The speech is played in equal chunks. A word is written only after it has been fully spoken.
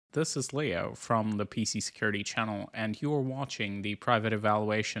This is Leo from the PC Security channel, and you are watching the private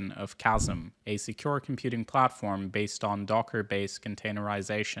evaluation of Kasm, a secure computing platform based on Docker-based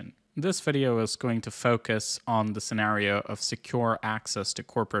containerization. This video is going to focus on the scenario of secure access to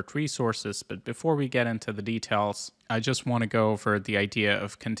corporate resources, but before we get into the details, I just want to go over the idea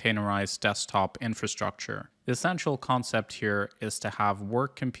of containerized desktop infrastructure. The essential concept here is to have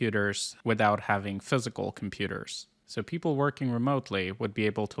work computers without having physical computers. So people working remotely would be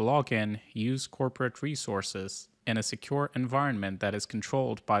able to log in, use corporate resources in a secure environment that is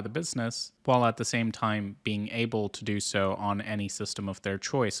controlled by the business, while at the same time being able to do so on any system of their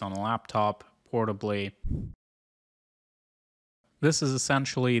choice, on a laptop, portably. This is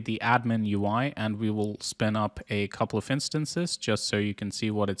essentially the admin UI, and we will spin up a couple of instances just so you can see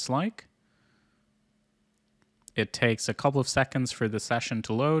what it's like. It takes a couple of seconds for the session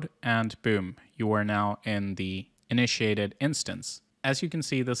to load, and boom, you are now in the initiated instance. As you can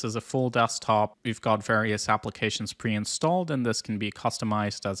see, this is a full desktop. We've got various applications pre-installed, and this can be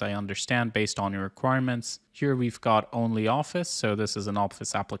customized, as I understand, based on your requirements. Here we've got only Office, so this is an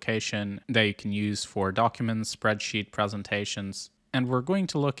Office application that you can use for documents, spreadsheet presentations. And we're going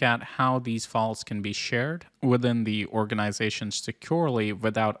to look at how these files can be shared within the organization securely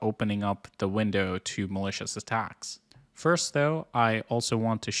without opening up the window to malicious attacks. First, though, I also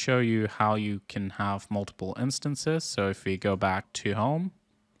want to show you how you can have multiple instances. So if we go back to home,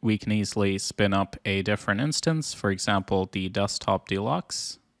 we can easily spin up a different instance, for example, the Desktop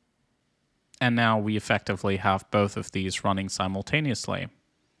Deluxe. And now we effectively have both of these running simultaneously.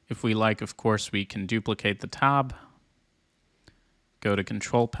 If we like, of course, we can duplicate the tab, go to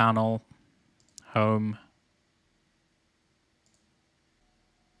Control Panel, Home,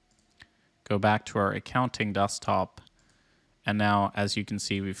 go back to our accounting desktop. And now, as you can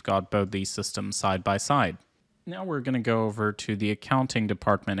see, we've got both these systems side by side. Now we're going to go over to the accounting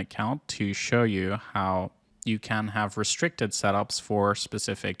department account to show you how you can have restricted setups for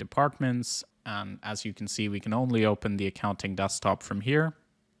specific departments. And as you can see, we can only open the accounting desktop from here.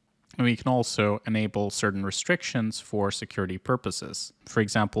 And we can also enable certain restrictions for security purposes. For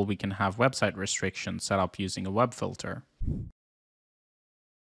example, we can have website restrictions set up using a web filter.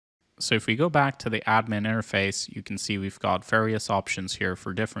 So if we go back to the admin interface, you can see we've got various options here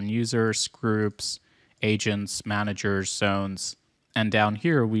for different users, groups, agents, managers, zones. And down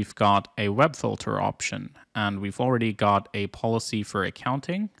here, we've got a web filter option. And we've already got a policy for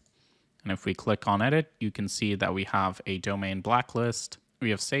accounting. And if we click on edit, you can see that we have a domain blacklist. We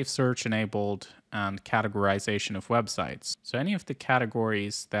have safe search enabled and categorization of websites. So any of the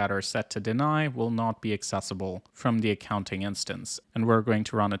categories that are set to deny will not be accessible from the accounting instance. And we're going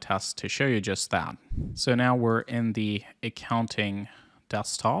to run a test to show you just that. So now we're in the accounting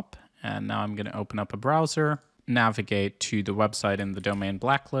desktop. And now I'm going to open up a browser, navigate to the website in the domain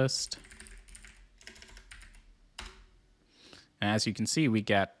blacklist. And as you can see, we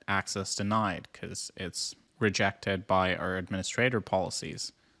get access denied because it's rejected by our administrator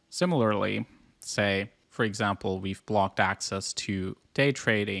policies. Similarly, say, for example, we've blocked access to day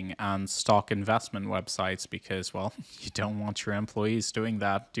trading and stock investment websites because, well, you don't want your employees doing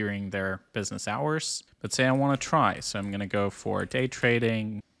that during their business hours. But say I want to try, so I'm going to go for day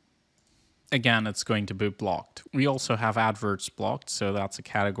trading. Again, it's going to be blocked. We also have adverts blocked, so that's a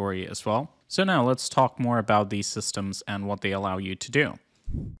category as well. So now let's talk more about these systems and what they allow you to do.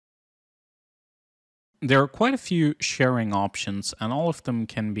 There are quite a few sharing options, and all of them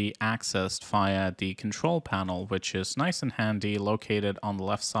can be accessed via the control panel, which is nice and handy, located on the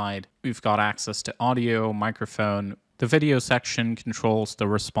left side. We've got access to audio, microphone. The video section controls the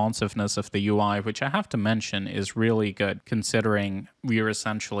responsiveness of the UI, which I have to mention is really good, considering we are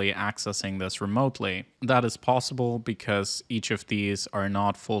essentially accessing this remotely. That is possible because each of these are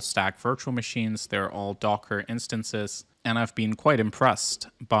not full-stack virtual machines. They're all Docker instances. And I've been quite impressed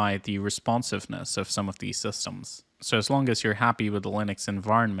by the responsiveness of some of these systems. So as long as you're happy with the Linux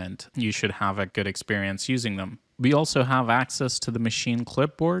environment, you should have a good experience using them. We also have access to the machine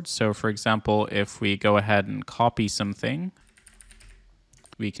clipboard. So for example, if we go ahead and copy something,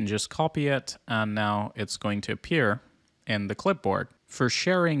 we can just copy it, and now it's going to appear in the clipboard. For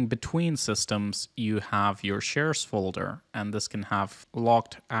sharing between systems, you have your shares folder, and this can have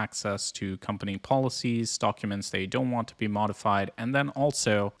locked access to company policies, documents that you don't want to be modified, and then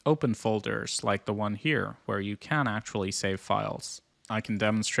also open folders like the one here, where you can actually save files. I can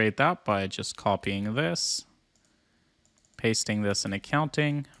demonstrate that by just copying this, pasting this in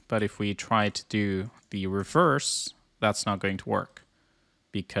accounting, but if we try to do the reverse, that's not going to work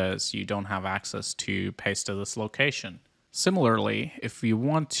because you don't have access to paste to this location. Similarly, if we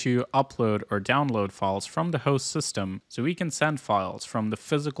want to upload or download files from the host system, so we can send files from the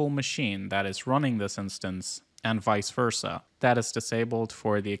physical machine that is running this instance and vice versa. That is disabled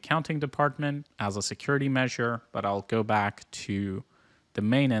for the accounting department as a security measure, but I'll go back to the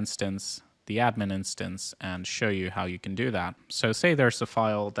main instance, the admin instance, and show you how you can do that. So say there's a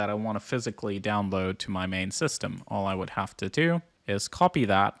file that I want to physically download to my main system. All I would have to do is copy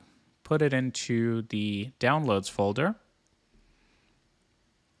that, put it into the downloads folder,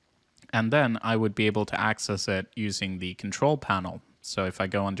 and then I would be able to access it using the control panel. So if I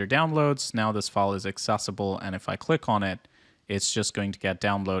go under downloads, now this file is accessible, and if I click on it, it's just going to get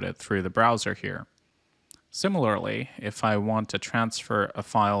downloaded through the browser here. Similarly, if I want to transfer a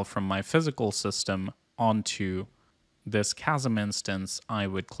file from my physical system onto this Kasm instance, I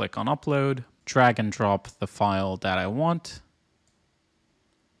would click on upload, drag and drop the file that I want,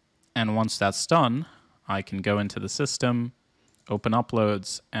 and once that's done, I can go into the system, open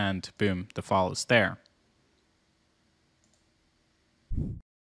uploads, and boom, the file is there.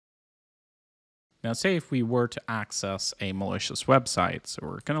 Now say if we were to access a malicious website, so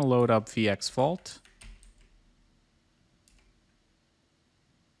we're going to load up VxVault.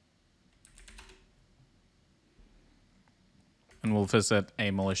 And we'll visit a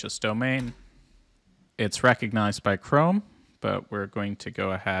malicious domain. It's recognized by Chrome, but we're going to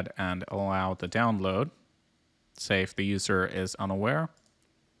go ahead and allow the download. Say if the user is unaware,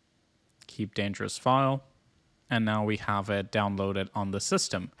 keep dangerous file, and now we have it downloaded on the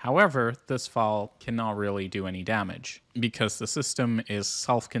system. However, this file cannot really do any damage because the system is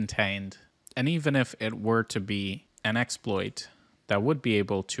self-contained, and even if it were to be an exploit that would be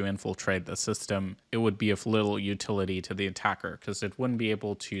able to infiltrate the system, it would be of little utility to the attacker because it wouldn't be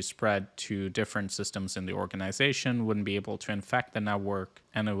able to spread to different systems in the organization, wouldn't be able to infect the network,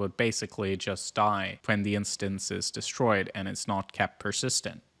 and it would basically just die when the instance is destroyed and it's not kept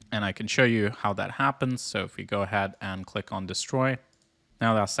persistent. And I can show you how that happens. So if we go ahead and click on destroy,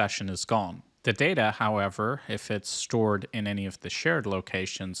 now that session is gone. The data, however, if it's stored in any of the shared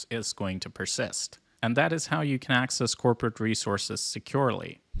locations, is going to persist. And that is how you can access corporate resources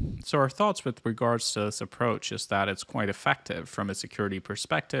securely. So our thoughts with regards to this approach is that it's quite effective from a security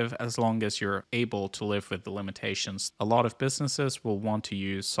perspective as long as you're able to live with the limitations. A lot of businesses will want to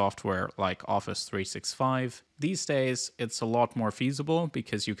use software like Office 365. These days, it's a lot more feasible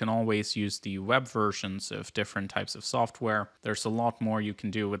because you can always use the web versions of different types of software. There's a lot more you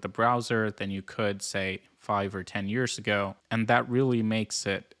can do with the browser than you could, say, 5 or 10 years ago, and that really makes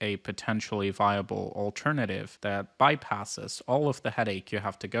it a potentially viable alternative that bypasses all of the headache you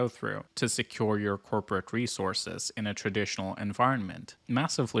have to go through to secure your corporate resources in a traditional environment.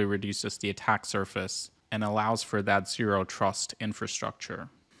 Massively reduces the attack surface and allows for that zero trust infrastructure.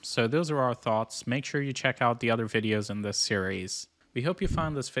 So those are our thoughts. Make sure you check out the other videos in this series. We hope you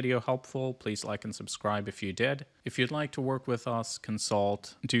found this video helpful. Please like and subscribe if you did. If you'd like to work with us,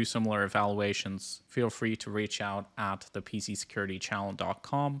 consult, do similar evaluations, feel free to reach out at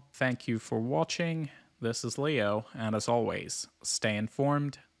thepcsecuritychannel.com. Thank you for watching. This is Leo, and as always, stay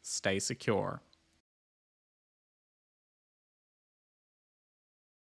informed, stay secure.